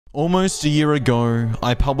Almost a year ago,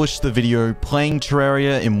 I published the video playing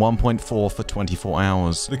Terraria in 1.4 for 24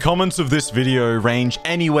 hours. The comments of this video range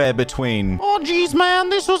anywhere between, "Oh geez man,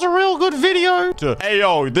 this was a real good video," to, "Hey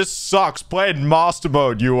yo, this sucks, play in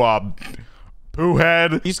Mastermode, you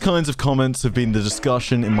poohead." These kinds of comments have been the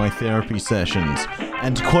discussion in my therapy sessions.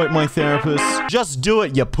 And to quote my therapist, "Just do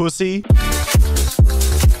it, you pussy."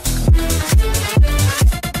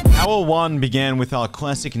 Hour 1 began with our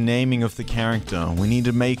classic naming of the character. We need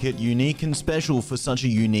to make it unique and special for such a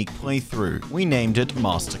unique playthrough. We named it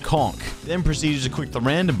Master Cock, then proceeded to click the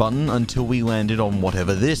random button until we landed on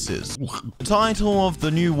whatever this is. The title of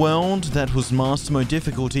the new world that was Mastermode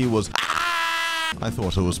difficulty was I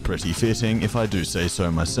thought it was pretty fitting, if I do say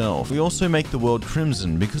so myself. We also make the world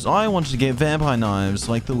crimson because I wanted to get vampire knives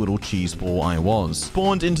like the little cheese ball I was.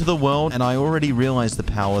 Spawned into the world and I already realized the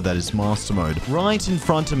power that is Mastermode. Right in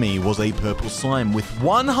front of me was a purple slime with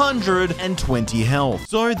 120 health.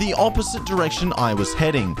 So the opposite direction I was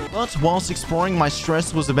heading. But whilst exploring, my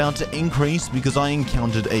stress was about to increase because I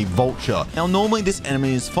encountered a vulture. Now normally this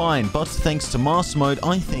enemy is fine, but thanks to Mastermode,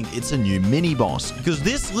 I think it's a new mini boss because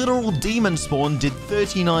this literal demon spawn did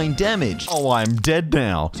 39 damage. Oh, I'm dead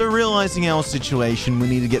now. So realizing our situation, we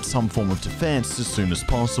need to get some form of defense as soon as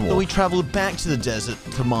possible. So we traveled back to the desert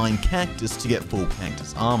to mine cactus to get full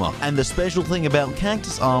cactus armor. And the special thing about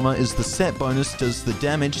cactus armor is the set bonus does the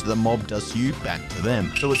damage the mob does you back to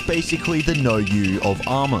them. So it's basically the no you of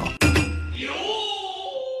armor.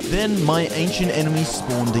 Then my ancient enemy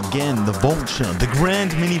spawned again, the Vulture, the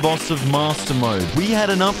grand mini-boss of Mastermode. We had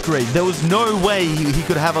an upgrade. There was no way he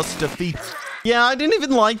could have us defeat. Yeah, I didn't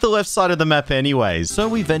even like the left side of the map anyways. So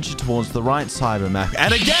we ventured towards the right side of the map.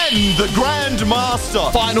 And again, the Grand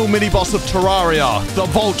Master, final mini-boss of Terraria, the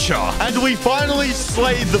Vulture. And we finally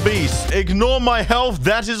slayed the beast. Ignore my health,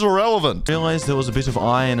 that is irrelevant. Realized there was a bit of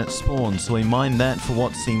iron at spawn, so we mined that for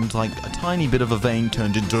what seemed like a tiny bit of a vein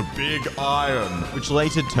turned into big iron, which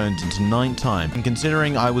later turned into nighttime. And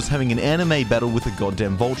considering I was having an anime battle with a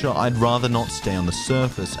goddamn Vulture, I'd rather not stay on the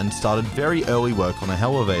surface and started very early work on a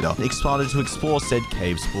elevator. Started to explore said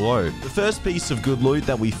caves below. The first piece of good loot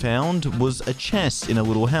that we found was a chest in a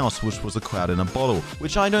little house, which was a cloud in a bottle,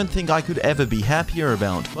 which I don't think I could ever be happier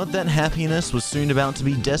about. But that happiness was soon about to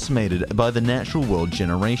be decimated by the natural world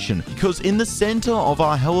generation, because in the center of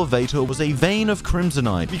our elevator was a vein of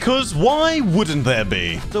crimsonite. Because why wouldn't there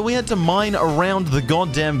be? So we had to mine around the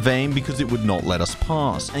goddamn vein because it would not let us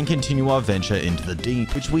pass, and continue our venture into the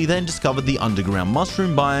deep, which we then discovered the underground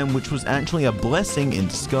mushroom biome, which was actually a blessing in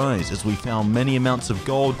disguise, as we found many amounts of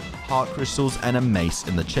gold, heart crystals, and a mace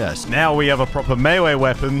in the chest. Now we have a proper melee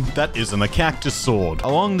weapon that isn't a cactus sword.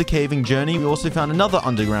 Along the caving journey, we also found another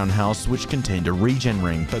underground house which contained a regen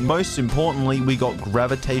ring, but most importantly, we got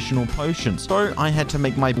gravitational potions. So I had to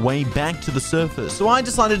make my way back to the surface. So I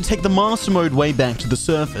decided to take the Mastermode way back to the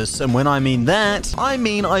surface, and when I mean that, I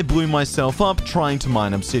mean I blew myself up trying to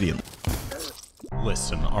mine obsidian.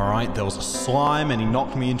 Listen, alright, there was a slime and he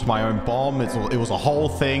knocked me into my own bomb. It was a whole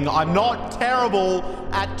thing. I'm not terrible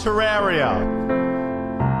at Terraria.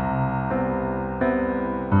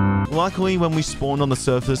 Luckily, when we spawned on the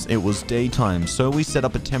surface, it was daytime, so we set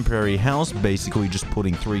up a temporary house, basically just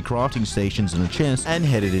putting 3 crafting stations in a chest, and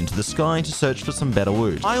headed into the sky to search for some better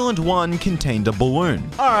loot. Island 1 contained a balloon.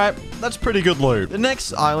 Alright, that's pretty good loot. The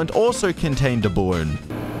next island also contained a balloon.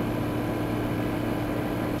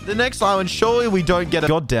 The next island, surely we don't get a...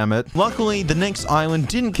 God damn it. Luckily, the next island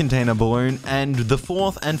didn't contain a balloon, and the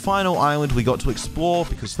fourth and final island we got to explore,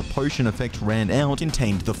 because the potion effect ran out,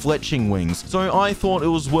 contained the fletching wings. So I thought it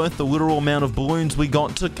was worth the literal amount of balloons we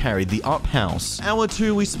got to carry the up house. Hour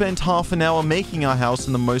 2, we spent half an hour making our house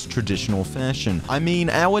in the most traditional fashion. I mean,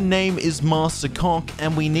 our name is Master Cock,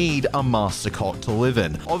 and we need a Master Cock to live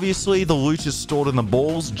in. Obviously, the loot is stored in the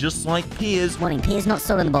balls, just like Piers. Warning, Piers not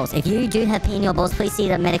stored in the balls. If you do have pee in your balls, please see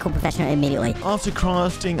the medical professional immediately. After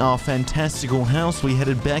crafting our fantastical house, we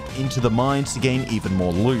headed back into the mines to gain even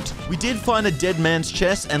more loot. We did find a dead man's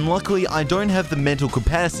chest, and luckily I don't have the mental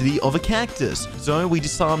capacity of a cactus. So we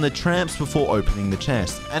disarmed the traps before opening the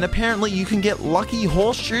chest. And apparently you can get lucky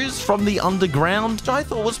horseshoes from the underground, which I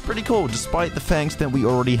thought was pretty cool, despite the fact that we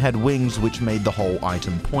already had wings, which made the whole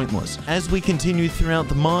item pointless. As we continued throughout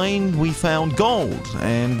the mine, we found gold,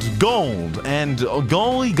 and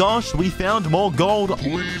golly gosh, we found more gold.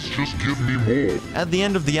 Please just give me more. At the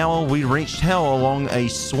end of the hour, we reached hell along a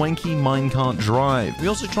swanky minecart drive. We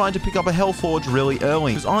also tried to pick up a hellforge really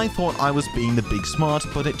early, because I thought I was being the big smart,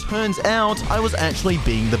 but it turns out I was actually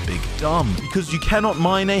being the big dumb, because you cannot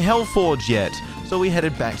mine a hellforge yet. so we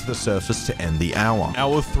headed back to the surface to end the hour.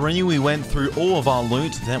 Hour 3, we went through all of our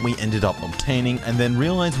loot that we ended up obtaining and then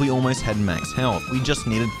realized we almost had max health. We just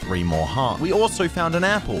needed 3 more hearts. We also found an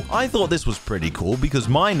apple. I thought this was pretty cool because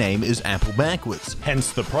my name is Apple backwards,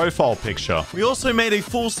 hence the profile picture. We also made a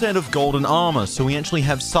full set of golden armor, so we actually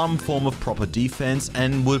have some form of proper defense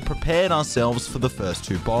and we prepared ourselves for the first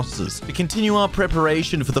 2 bosses. To continue our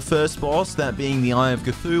preparation for the first boss, that being the Eye of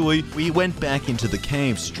Cthulhu, we went back into the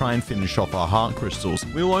caves to try and finish off our heart crystals.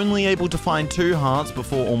 We were only able to find 2 hearts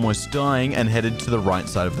before almost dying and headed to the right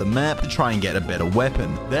side of the map to try and get a better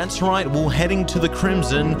weapon. That's right, we're heading to the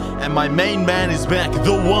Crimson, and my main man is back,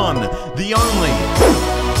 the one, the only.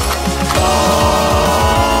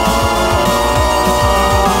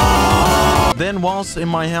 Then whilst in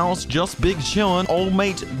my house, just big chillin', old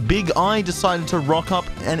mate Big Eye decided to rock up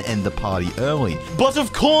and end the party early. But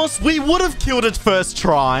of course, we would have killed it first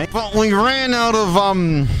try, but we ran out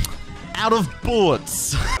of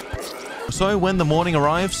bullets. So when the morning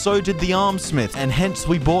arrived, so did the armsmith, and hence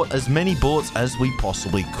we bought as many bullets as we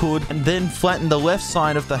possibly could, and then flattened the left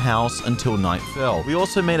side of the house until night fell. We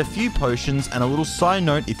also made a few potions, and a little side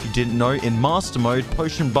note, if you didn't know, in Master Mode,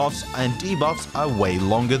 potion buffs and debuffs are way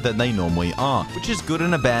longer than they normally are, which is good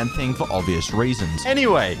and a bad thing for obvious reasons.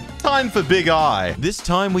 Anyway, time for Big Eye. This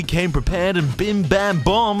time we came prepared, and bim bam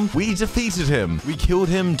bomb, we defeated him. We killed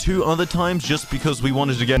him 2 other times just because we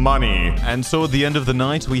wanted to get money. And so at the end of the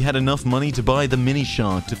night, we had enough money to buy the mini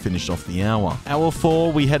shark to finish off the hour. Hour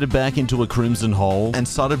 4, we headed back into a crimson hole and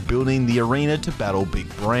started building the arena to battle Big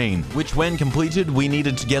Brain, which when completed, we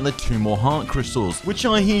needed to gather 2 more heart crystals, which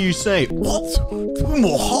I hear you say, "What? 2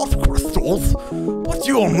 more heart crystals? But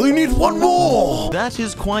you only need 1 more!" That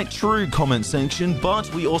is quite true, comment section,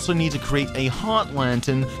 but we also need to create a heart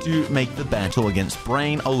lantern to make the battle against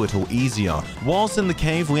Brain a little easier. Whilst in the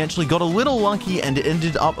cave, we actually got a little lucky and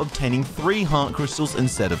ended up obtaining 3 heart crystals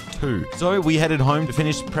instead of 2. So we headed home to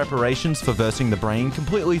finish preparations for versing the Brain,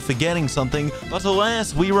 completely forgetting something, but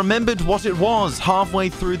alas, we remembered what it was halfway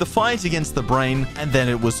through the fight against the Brain, and then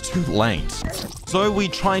it was too late. So we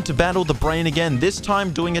tried to battle the Brain again, this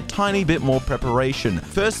time doing a tiny bit more preparation.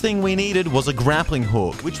 First thing we needed was a grappling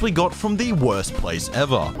hook, which we got from the worst place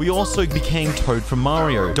ever. We also became Toad from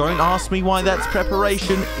Mario. Don't ask me why that's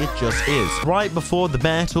preparation, it just is. Right before the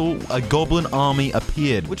battle, a goblin army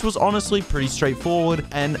appeared, which was honestly pretty straightforward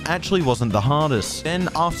and actually wasn't the hardest. Then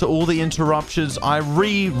after all the interruptions, I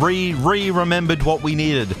remembered what we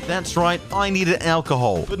needed. That's right, I needed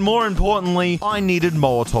alcohol. But more importantly, I needed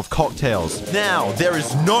Molotov cocktails. Now, there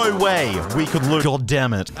is no way we could lose. God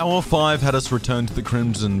damn it. Hour 5 had us return to the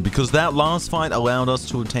Crimson because that last fight allowed us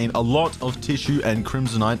to obtain a lot of tissue and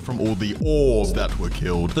Crimsonite from all the ores that were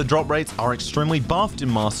killed. The drop rates are extremely buffed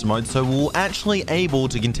in Master Mode, so we're actually able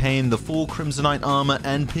to contain the full Crimsonite armor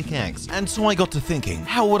and pickaxe. And so I got to thinking,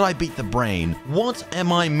 how would I beat the Brain? What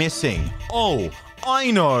am I missing? Oh,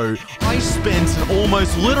 I know. I spent an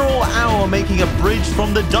almost literal hour making a bridge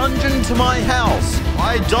from the dungeon to my house.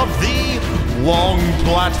 I dubbed the Long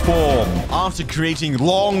Platform. After creating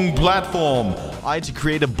Long Platform, I had to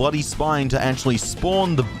create a bloody spine to actually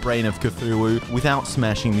spawn the Brain of Cthulhu without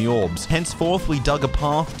smashing the orbs. Henceforth, we dug a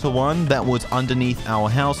path to one that was underneath our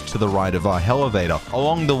house to the right of our elevator.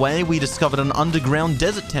 Along the way, we discovered an underground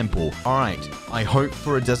desert temple. Alright, I hope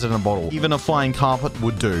for a desert in a bottle. Even a flying carpet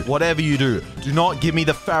would do. Whatever you do, do not give me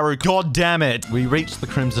the Pharaoh. God damn it! We reached the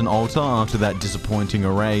Crimson Altar after that disappointing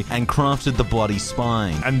array and crafted the bloody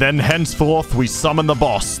spine. And then henceforth, we summoned the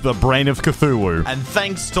boss, the Brain of Cthulhu. And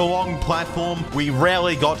thanks to Long Platform, we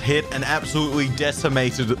rarely got hit and absolutely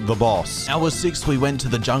decimated the boss. Hour 6, we went to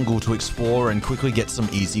the jungle to explore and quickly get some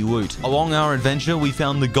easy loot. Along our adventure, we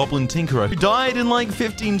found the Goblin Tinkerer, who died in like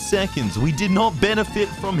 15 seconds. We did not benefit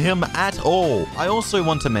from him at all. I also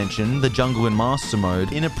want to mention the jungle in Master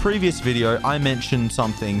Mode. In a previous video, I mentioned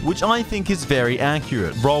something which I think is very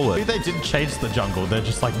accurate. Roll it. They didn't change the jungle. They're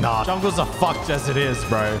just like, nah, jungles are fucked as it is,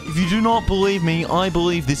 bro. If you do not believe me, I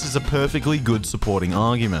believe this is a perfectly good supporting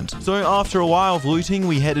argument. So after a while of looting,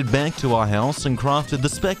 we headed back to our house and crafted the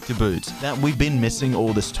Spectre boots that we've been missing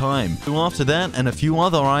all this time. So after that and a few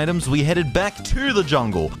other items, we headed back to the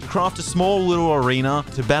jungle to craft a small little arena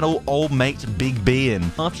to battle old mate Big B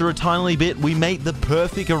in. After a tiny bit, we made the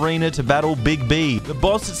perfect arena to battle Big B. The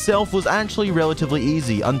boss itself was actually relatively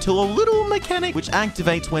easy until a little mechanic which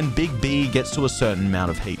activates when Big B gets to a certain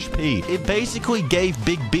amount of HP. It basically gave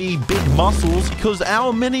Big B big muscles because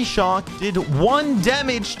our mini shark did 1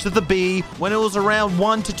 damage to the bee when when it was around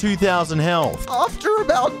 1 to 2,000 health. After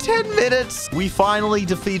about 10 minutes, we finally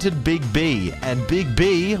defeated Big B. And Big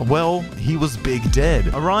B, well, he was big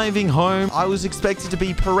dead. Arriving home, I was expected to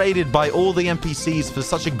be paraded by all the NPCs for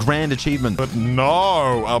such a grand achievement. But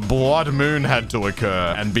no, a blood moon had to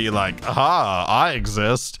occur and be like, aha, I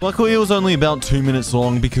exist. Luckily, it was only about 2 minutes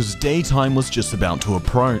long because daytime was just about to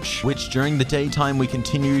approach, which during the daytime, we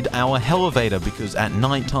continued our elevator because at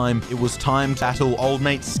nighttime, it was time to battle old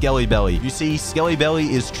mate Skelly Belly. You see, Skelly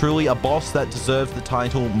Belly is truly a boss that deserves the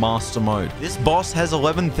title Mastermode. This boss has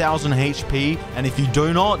 11,000 HP, and if you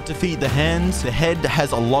do not defeat the hands, the head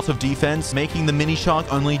has a lot of defense, making the mini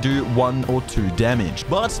shark only do 1 or 2 damage.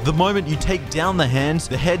 But the moment you take down the hands,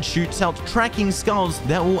 the head shoots out tracking skulls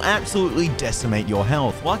that will absolutely decimate your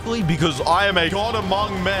health. Luckily, because I am a god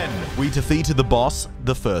among men, we defeated the boss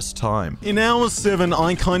the first time. In hour 7,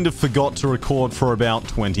 I kind of forgot to record for about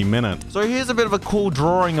 20 minutes. So here's a bit of a cool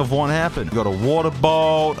drawing of what happened. We got a water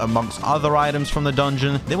bolt, amongst other items from the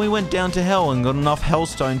dungeon. Then we went down to hell and got enough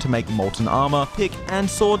hellstone to make molten armor, pick, and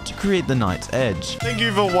sword to create the Knight's Edge. Thank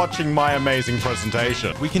you for watching my amazing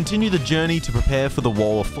presentation. We continue the journey to prepare for the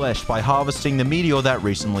Wall of Flesh by harvesting the meteor that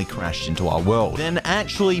recently crashed into our world. Then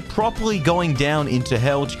actually properly going down into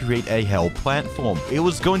hell to create a hell platform. It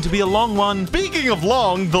was going to be a long one. Speaking of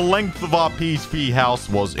long, the length of our PvP house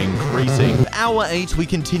was increasing. Hour 8, we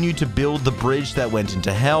continued to build the bridge that went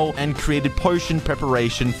into hell and created potion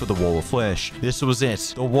preparation for the Wall of Flesh. This was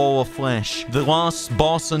it. The Wall of Flesh. The last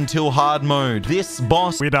boss until hard mode. This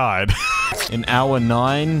boss... We died. In hour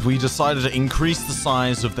 9, we decided to increase the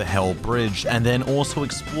size of the hell bridge and then also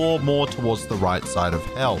explore more towards the right side of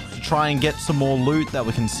hell to try and get some more loot that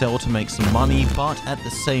we can sell to make some money, but at the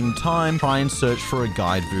same time, try and search for a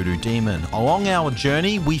guide voodoo demon. Along our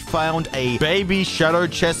journey, we found a baby shadow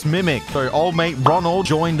chest mimic. So old mate Ronald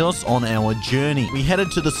joined us on our journey. We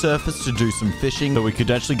headed to the surface to do some fishing so we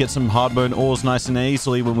could actually get some hardbone ores nice and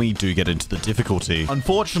easily when we do get into the difficulty.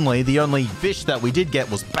 Unfortunately, the only fish that we did get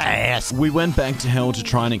was bass. We went back to hell to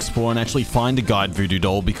try and explore and actually find a guide voodoo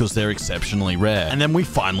doll because they're exceptionally rare. And then we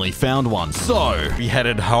finally found one. So we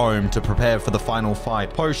headed home to prepare for the final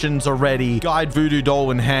fight. Potions are ready, guide voodoo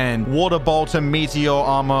doll in hand, water bolt and meteor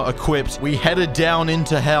armor equipped. We headed down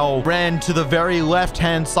into hell, ran to the very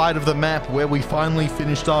left-hand side of the map where we finally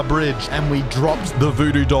finished our bridge, and we dropped the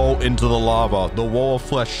voodoo doll into the lava. The Wall of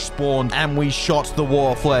Flesh spawned, and we shot the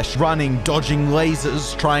Wall of Flesh, running, dodging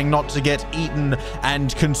lasers, trying not to get eaten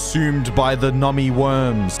and consumed by the nummy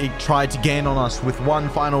worms. It tried to gain on us with one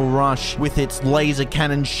final rush, with its laser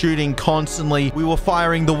cannon shooting constantly. We were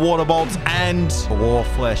firing the water bolts, and the Wall of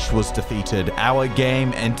Flesh was defeated. Our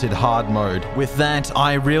game entered hard mode. With that,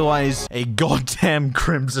 I realized a goddamn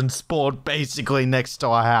crimson spawned basically next to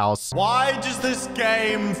our house. Why does this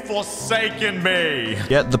game forsaken me?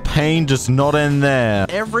 Yet the pain does not end there.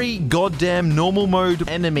 Every goddamn normal mode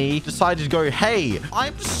enemy decided to go, hey,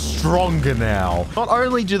 I'm stronger now. Not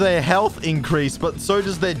only do their health increase, but so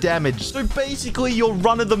does their damage. So basically, your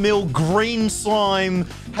run-of-the-mill green slime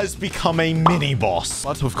has become a mini-boss.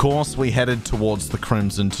 But of course, we headed towards the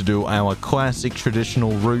Crimson to do our classic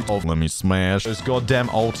traditional route of let me smash those goddamn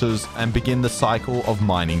altars and begin the cycle of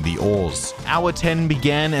mining the ores. Hour 10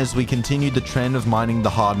 began as we continued the trend of mining the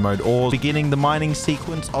hard mode ores, beginning the mining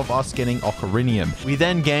sequence of us getting ocarinium. We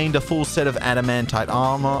then gained a full set of adamantite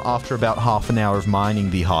armor after about half an hour of mining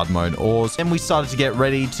the hard mode ores, and we started to get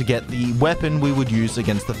ready to get the weapon we would use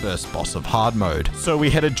against the first boss of hard mode. So we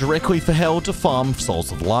headed directly for hell to farm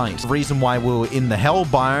Souls of Light. The reason why we were in the hell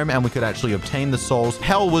biome and we could actually obtain the souls,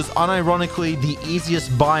 hell was unironically the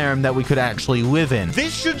easiest biome that we could actually live in.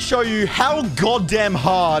 This should show you how goddamn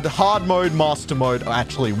hard mode master mode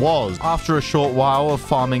actually was. After a short while of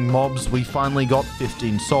farming mobs, we finally got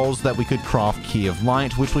 15 souls that we could craft Key of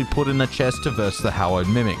Light, which we put in a chest to verse the hallowed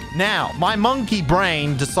mimic. Now, my monkey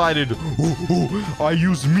brain decided, I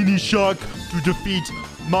use mini shark to defeat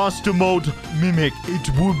Master Mode Mimic. It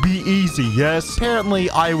would be easy, yes? Apparently,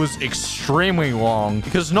 I was extremely wrong,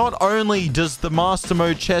 because not only does the Master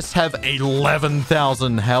Mode chest have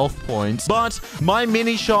 11,000 health points, but my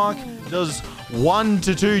mini shark does 1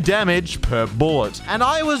 to 2 damage per bullet. And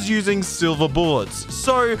I was using silver bullets.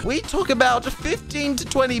 So we took about 15 to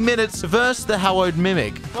 20 minutes to verse the hallowed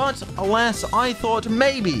mimic. But alas, I thought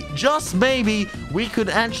maybe, just maybe, we could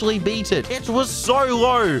actually beat it. It was so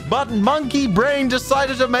low, but Monkey Brain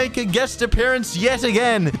decided to make a guest appearance yet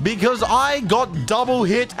again because I got double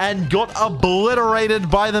hit and got obliterated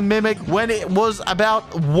by the mimic when it was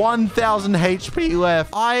about 1,000 HP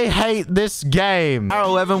left. I hate this game. Hour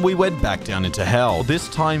 11, we went back down into to hell. This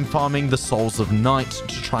time farming the souls of night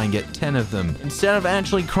to try and get 10 of them. Instead of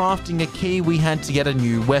actually crafting a key, we had to get a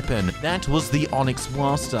new weapon. That was the Onyx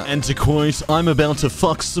Blaster. And to quote, I'm about to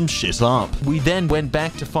fuck some shit up. We then went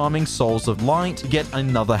back to farming souls of light to get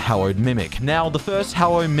another hallowed mimic. Now, the first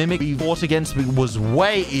hallowed mimic we fought against was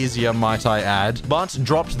way easier, might I add, but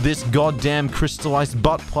dropped this goddamn crystallized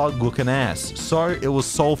butt plug looking ass. So it was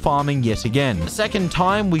soul farming yet again. The second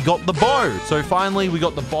time we got the bow. So finally we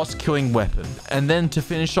got the boss killing weapon. And then to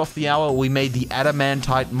finish off the hour, we made the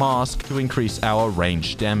adamantite mask to increase our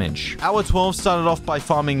range damage. Hour 12 started off by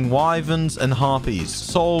farming wyverns and harpies,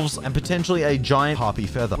 souls, and potentially a giant harpy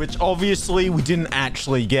feather, which obviously we didn't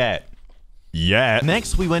actually get. Yeah.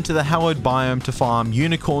 Next, we went to the hallowed biome to farm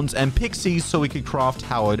unicorns and pixies so we could craft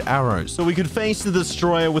hallowed arrows, so we could face the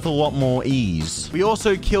destroyer with a lot more ease. We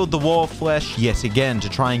also killed the wall of flesh yet again to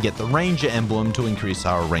try and get the ranger emblem to increase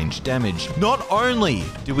our range damage. Not only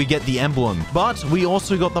did we get the emblem, but we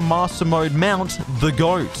also got the master mode mount, the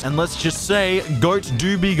goat. And let's just say, goats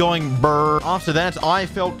do be going brr. After that, I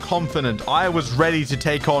felt confident. I was ready to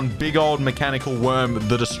take on big old mechanical worm,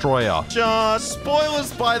 the destroyer. Just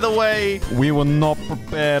spoilers, by the way. We were not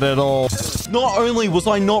prepared at all. Not only was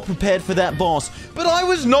I not prepared for that boss, but I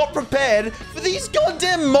was not prepared for these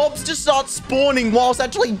goddamn mobs to start spawning whilst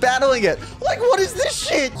actually battling it. Like, what is this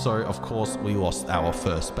shit? So, of course, we lost our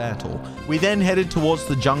first battle. We then headed towards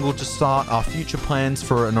the jungle to start our future plans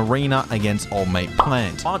for an arena against Old Mate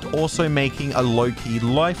Plant, but also making a low-key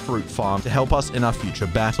life fruit farm to help us in our future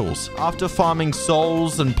battles. After farming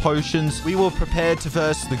souls and potions, we were prepared to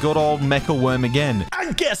verse the good old mecha worm again.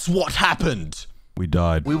 And guess what happened? We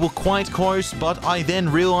died. We were quite close, but I then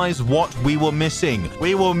realized what we were missing.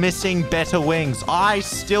 We were missing better wings. I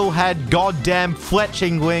still had goddamn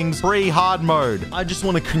fletching wings pre-hard mode. I just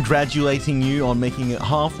want to congratulating you on making it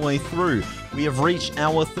halfway through. We have reached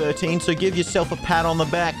hour 13, so give yourself a pat on the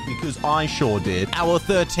back because I sure did. Hour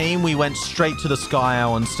 13, we went straight to the Sky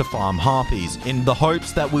Islands to farm harpies in the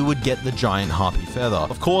hopes that we would get the giant harpy feather.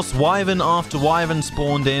 Of course, wyvern after wyvern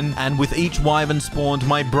spawned in, and with each wyvern spawned,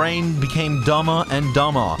 my brain became dumber and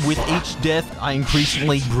dumber. With each death, I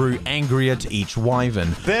increasingly grew angrier to each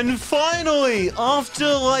wyvern. Then finally, after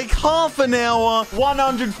like half an hour,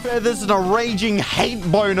 100 feathers and a raging hate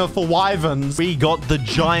boner for wyverns, we got the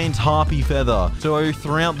giant harpy feather. So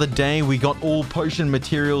throughout the day, we got all potion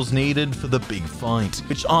materials needed for the big fight.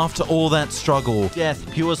 Which after all that struggle,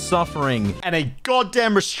 death, pure suffering, and a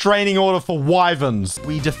goddamn restraining order for wyverns,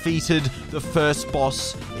 we defeated the first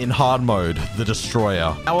boss in hard mode, the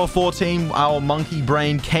Destroyer. Hour 14, our monkey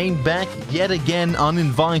brain came back yet again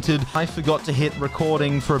uninvited. I forgot to hit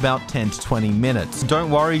recording for about 10 to 20 minutes. Don't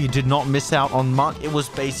worry, you did not miss out on much. It was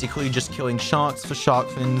basically just killing sharks for shark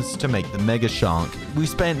fins to make the mega shark. We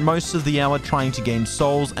spent most of the hour trying to gain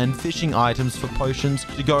souls and fishing items for potions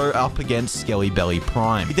to go up against Skelly Belly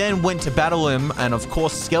Prime. We then went to battle him, and of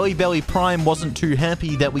course Skelly Belly Prime wasn't too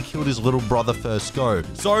happy that we killed his little brother first go.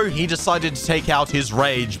 So he decided to take out his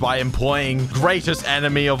rage by employing greatest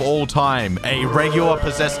enemy of all time, a regular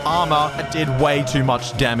possessed armor that did way too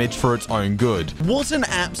much damage for its own good. What an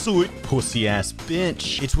absolute pussy ass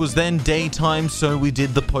bitch. It was then daytime, so we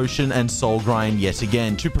did the potion and soul grind yet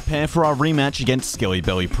again to prepare for our rematch against Skelly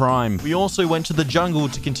Belly Prime. We also went to the jungle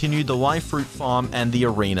to continue the life fruit farm and the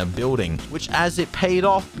arena building, which as it paid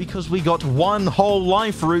off because we got one whole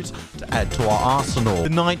life root to add to our arsenal. The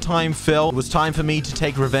nighttime fell. It was time for me to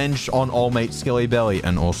take revenge on old mate Skelly Belly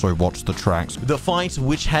and also watch the tracks. The fight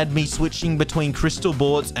which had me switching between crystal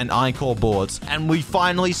bullets and ichor bullets, and we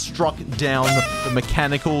finally struck down the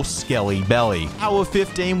mechanical Skelly Belly. Hour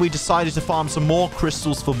 15, we decided to farm some more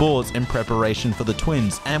crystals for bullets in preparation for the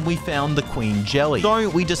twins, and we found the Queen Jelly. So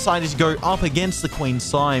we decided to go up against the Queen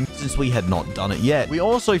Slime since we had not done it yet. We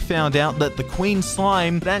also found out that the Queen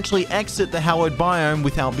Slime could actually exit the hallowed biome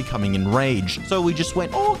without becoming enraged. So we just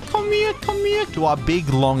went, oh, come here, to our big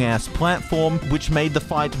long ass platform, which made the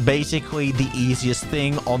fight basically the easiest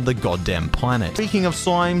thing on the goddamn planet. Speaking of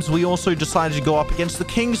slimes, we also decided to go up against the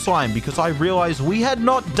King Slime because I realized we had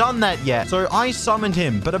not done that yet. So I summoned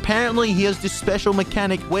him, but apparently he has this special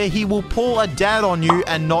mechanic where he will pull a dad on you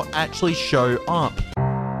and not actually show up.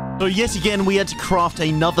 So yet again, we had to craft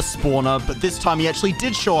another spawner, but this time he actually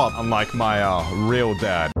did show up, unlike my real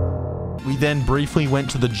dad. We then briefly went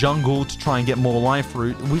to the jungle to try and get more life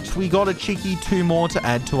root, which we got a cheeky 2 more to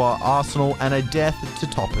add to our arsenal and a death to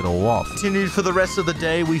top it all off. Continued for the rest of the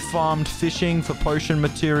day, we farmed fishing for potion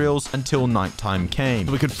materials until nighttime came.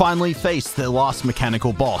 We could finally face the last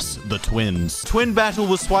mechanical boss, the twins. Twin battle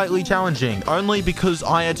was slightly challenging, only because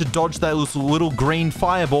I had to dodge those little green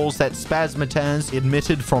fireballs that Spazmataz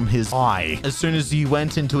emitted from his eye. As soon as he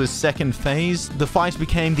went into his second phase, the fight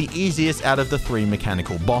became the easiest out of the 3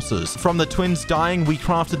 mechanical bosses. From the twins dying, we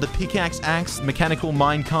crafted the pickaxe axe, mechanical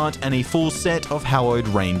minecart, and a full set of hallowed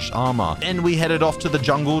ranged armor. Then we headed off to the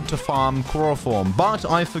jungle to farm chloroform, but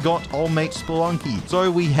I forgot old mate Spelunky,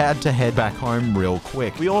 so we had to head back home real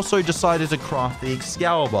quick. We also decided to craft the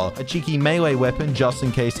Excalibur, a cheeky melee weapon just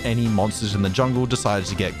in case any monsters in the jungle decided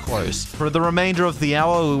to get close. For the remainder of the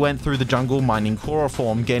hour, we went through the jungle mining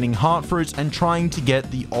chloroform, gaining heart fruits, and trying to get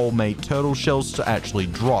the old mate turtle shells to actually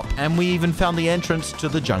drop. And we even found the entrance to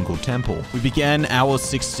the jungle temple. We began hour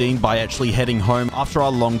 16 by actually heading home after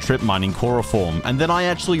our long trip mining chloroform, and then I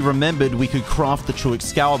actually remembered we could craft the true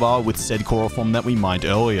Excalibur with said chloroform that we mined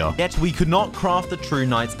earlier. Yet we could not craft the true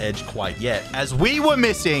Knight's Edge quite yet, as we were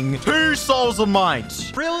missing 2 souls of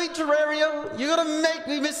might. Really, Terraria? You're gonna make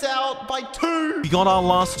me miss out by 2? We got our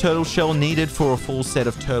last turtle shell needed for a full set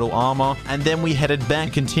of turtle armor, and then we headed back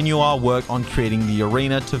to continue our work on creating the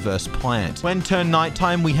arena to verse plant. When turned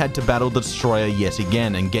nighttime, we had to battle the destroyer yet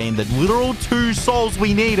again and gain the literal 2 souls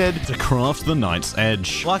we needed to craft the Knight's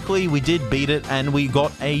Edge. Luckily, we did beat it, and we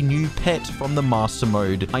got a new pet from the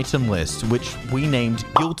Mastermode item list, which we named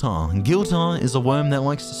Giltar. Giltar is a worm that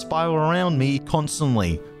likes to spiral around me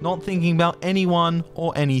constantly, not thinking about anyone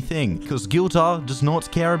or anything, because Giltar does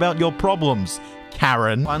not care about your problems.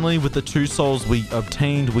 Karen. Finally, with the 2 souls we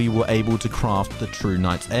obtained, we were able to craft the true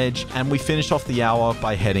Knight's Edge, and we finished off the hour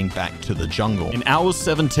by heading back to the jungle. In hour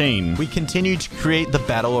 17, we continued to create the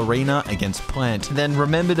battle arena against Plant, then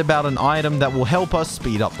remembered about an item that will help us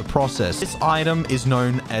speed up the process. This item is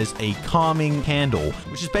known as a calming candle,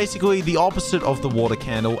 which is basically the opposite of the water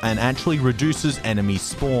candle and actually reduces enemy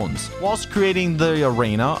spawns. Whilst creating the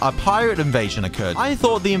arena, a pirate invasion occurred. I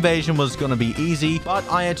thought the invasion was going to be easy, but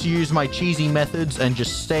I had to use my cheesy methods and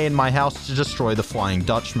just stay in my house to destroy the Flying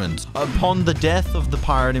Dutchman. Upon the death of the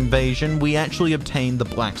pirate invasion, we actually obtained the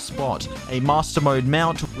Black Spot, a Mastermode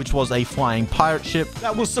mount, which was a flying pirate ship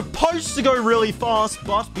that was supposed to go really fast,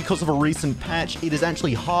 but because of a recent patch, it is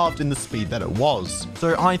actually halved in the speed that it was.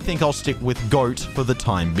 So I think I'll stick with Goat for the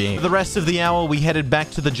time being. For the rest of the hour, we headed back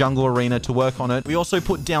to the jungle arena to work on it. We also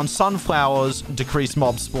put down sunflowers, decreased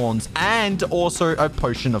mob spawns, and also a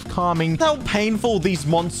potion of calming. How painful these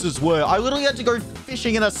monsters were. I literally had to go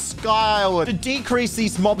fishing in a sky island to decrease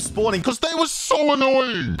these mobs spawning because they were so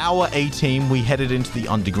annoying. Hour 18, we headed into the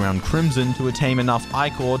underground Crimson to attain enough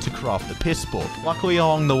ichor to craft the piss book. Luckily,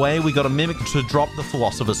 along the way, we got a mimic to drop the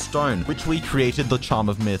Philosopher's Stone, which we created the Charm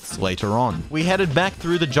of Myths later on. We headed back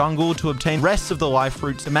through the jungle to obtain rest of the life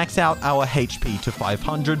fruit to max out our HP to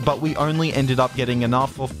 500, but we only ended up getting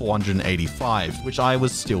enough for 485, which I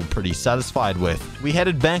was still pretty satisfied with. We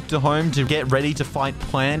headed back to home to get ready to fight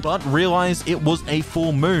Plant, but realized it was a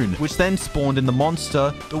full moon, which then spawned in the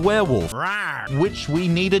monster, the werewolf, which we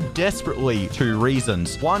needed desperately. 2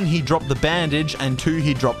 reasons. 1, he dropped the bandage, and 2,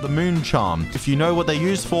 he dropped the moon charm. If you know what they're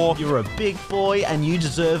used for, you're a big boy and you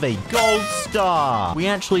deserve a gold star. We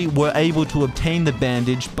actually were able to obtain the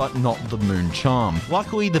bandage, but not the moon charm.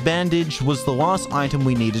 Luckily, the bandage was the last item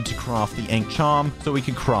we needed to craft the ink charm, so we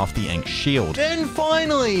could craft the ink shield. Then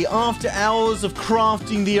finally, after hours of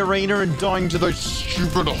crafting the arena and dying to those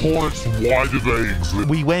Stupid hornets, why do they exist?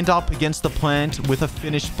 we went up against the Plant with a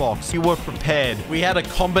finished box. We were prepared. We had a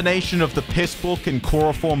combination of the piss book and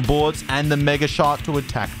chloroform boards and the mega shark to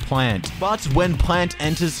attack Plant. But when Plant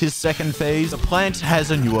enters his second phase, the Plant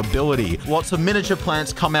has a new ability. Lots of miniature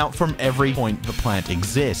plants come out from every point the plant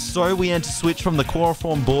exists. So we had to switch from the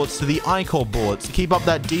chloroform boards to the ichor boards to keep up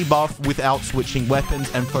that debuff without switching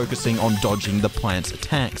weapons and focusing on dodging the plant's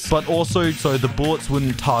attacks. But also so the boards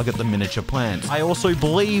wouldn't target the miniature plants. I also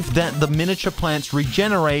believe that the miniature plants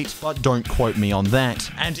regenerate, but don't quote me on that.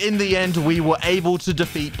 And in the end, we were able to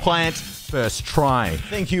defeat Plant first try.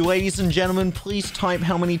 Thank you, ladies and gentlemen. Please type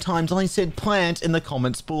how many times I said Plant in the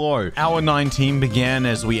comments below. Hour 19 began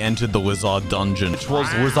as we entered the Wizard Dungeon, which was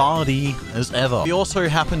wizardy as ever. We also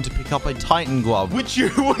happened to pick up a Titan Glove, which you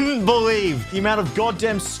wouldn't believe the amount of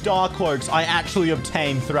goddamn star cloaks I actually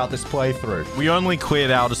obtained throughout this playthrough. We only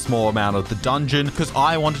cleared out a small amount of the dungeon because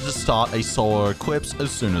I wanted to start a solar eclipse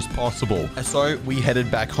as soon as possible. So we headed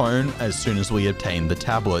back home as soon as we obtained the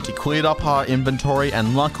tablet. We cleared up our inventory,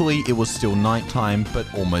 and luckily it was still nighttime, but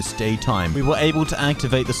almost daytime. We were able to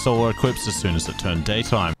activate the solar eclipse as soon as it turned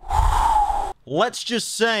daytime. Let's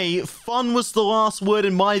just say fun was the last word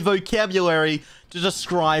in my vocabulary to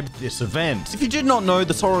describe this event. If you did not know,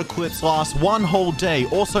 the solar eclipse lasts one whole day,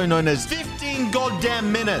 also known as 15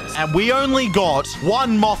 goddamn minutes, and we only got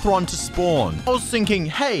one Mothron to spawn. I was thinking,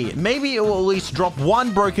 hey, maybe it will at least drop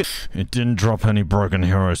one broken... It didn't drop any broken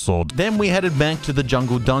hero sword. Then we headed back to the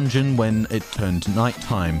jungle dungeon when it turned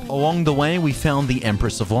nighttime. Along the way, we found the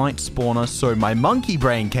Empress of Light spawner, so my monkey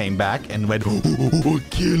brain came back and went,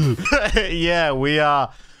 kill. Yeah,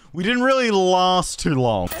 we didn't really last too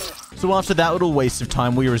long. So after that little waste of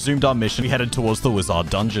time, we resumed our mission. We headed towards the wizard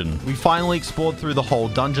dungeon. We finally explored through the whole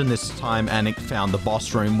dungeon this time and it found the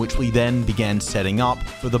boss room, which we then began setting up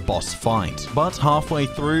for the boss fight. But halfway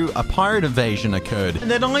through, a pirate invasion occurred. And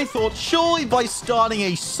then I thought, surely by starting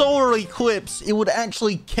a solar eclipse, it would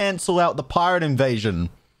actually cancel out the pirate invasion.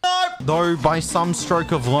 Nope. Though by some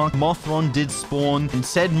stroke of luck, Mothron did spawn, and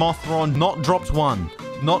said Mothron not dropped one,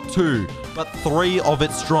 not two, but 3 of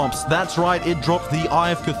its drops. That's right, it dropped the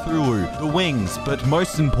Eye of Cthulhu, the wings, but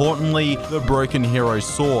most importantly, the broken hero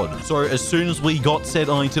sword. So as soon as we got said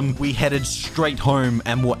item, we headed straight home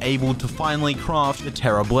and were able to finally craft the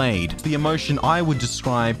Terra Blade. The emotion I would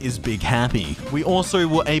describe is big happy. We also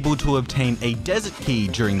were able to obtain a desert key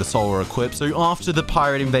during the solar eclipse, so after the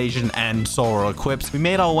pirate invasion and solar eclipse, we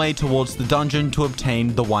made our way towards the dungeon to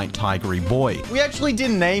obtain the white tigery boy. We actually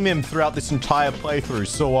didn't name him throughout this entire playthrough,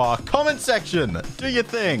 so comment section, do your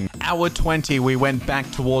thing. Hour 20, we went back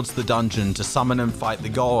towards the dungeon to summon and fight the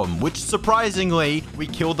golem, which surprisingly, we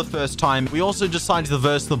killed the first time. We also decided to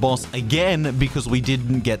verse the boss again because we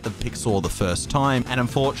didn't get the pixel the first time, and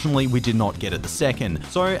unfortunately, we did not get it the second.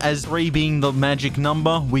 So as 3 being the magic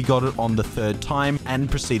number, we got it on the 3rd time and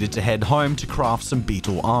proceeded to head home to craft some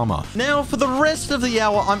beetle armor. Now, for the rest of the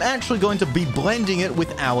hour, I'm actually going to be blending it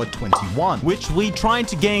with hour 21, which we tried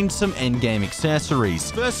to gain some endgame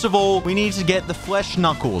accessories. First of all, we need to get the flesh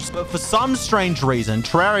knuckles, but for some strange reason,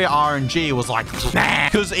 Terraria RNG was like, nah,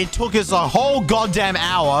 because it took us a whole goddamn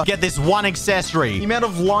hour to get this one accessory. The amount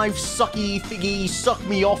of life sucky figgy suck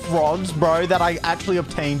me off rods, bro, that I actually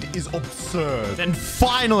obtained is absurd. Then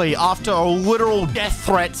finally, after literal death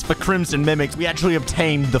threats for Crimson Mimics, we actually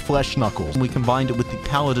obtained the flesh knuckles. We combined it with the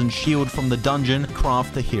paladin shield from the dungeon,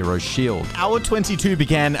 craft the hero shield. Hour 22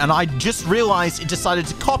 began, and I just realized it decided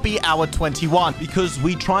to copy hour 21 because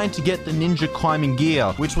we tried to get the ninja climbing gear,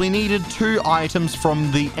 which we needed 2 items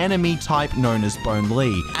from the enemy type known as Bone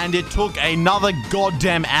Lee. And it took another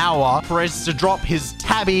goddamn hour for us to drop his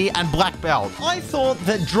tabby and black belt. I thought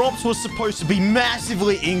that drops were supposed to be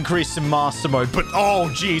massively increased in master mode, but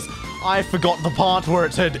oh geez, I forgot the part where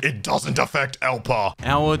it said it doesn't affect Elppa.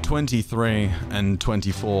 Hour 23 and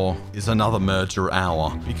 24 is another murder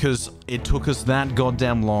hour because it took us that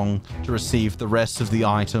goddamn long to receive the rest of the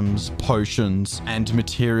items, potions, and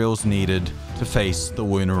materials needed to face the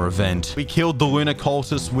lunar event. We killed the lunar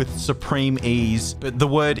cultist with supreme ease, but the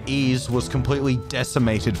word ease was completely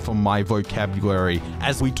decimated from my vocabulary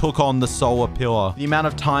as we took on the solar pillar. The amount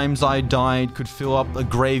of times I died could fill up a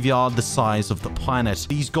graveyard the size of the planet.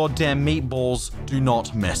 These goddamn meatballs do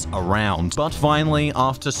not mess around. But finally,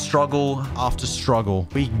 after struggle after struggle,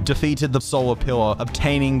 we defeated the solar pillar,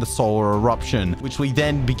 obtaining the solar eruption, which we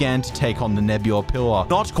then began to take on the nebula pillar.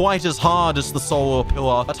 Not quite as hard as the solar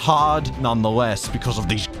pillar, but hard nonetheless because of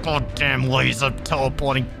these goddamn laser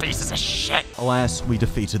teleporting pieces of shit. Alas, we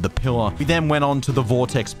defeated the pillar. We then went on to the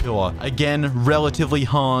vortex pillar. Again, relatively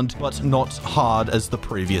hard, but not hard as the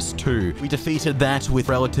previous 2. We defeated that with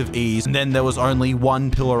relative ease, and then there was only one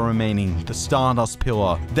pillar remaining, the Stardust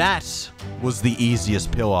pillar. That was the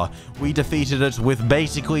easiest pillar. We defeated it with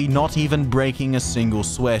basically not even breaking a single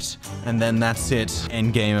sweat. And then that's it.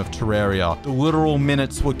 Endgame of Terraria. The literal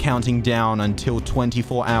minutes were counting down until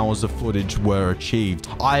 24 hours of footage were achieved.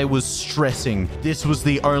 I was stressing. This was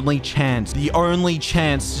the only chance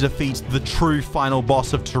to defeat the true final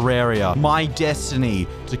boss of Terraria. My destiny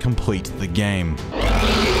to complete the game.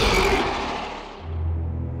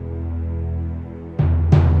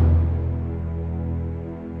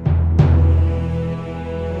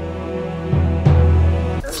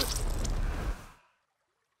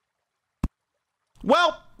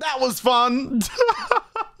 Well, that was fun.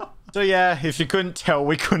 So yeah, if you couldn't tell,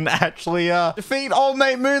 we couldn't actually defeat Old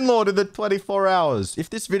Mate Moonlord in the 24 hours. If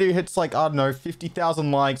this video hits like, I don't know,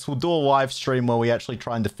 50,000 likes, we'll do a live stream where we actually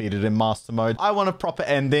try and defeat it in Master Mode. I want a proper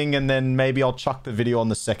ending, and then maybe I'll chuck the video on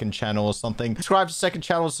the 2nd channel or something. Subscribe to 2nd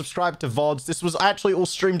channel, subscribe to VODs. This was actually all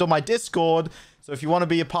streamed on my Discord, so if you want to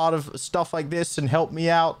be a part of stuff like this and help me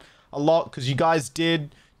out a lot, because you guys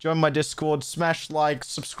did, join my Discord, smash like,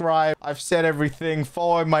 subscribe. I've said everything,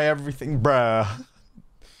 follow my everything, bruh.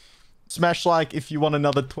 Smash like if you want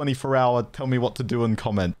another 24-hour tell me what to do and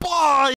comment. Bye!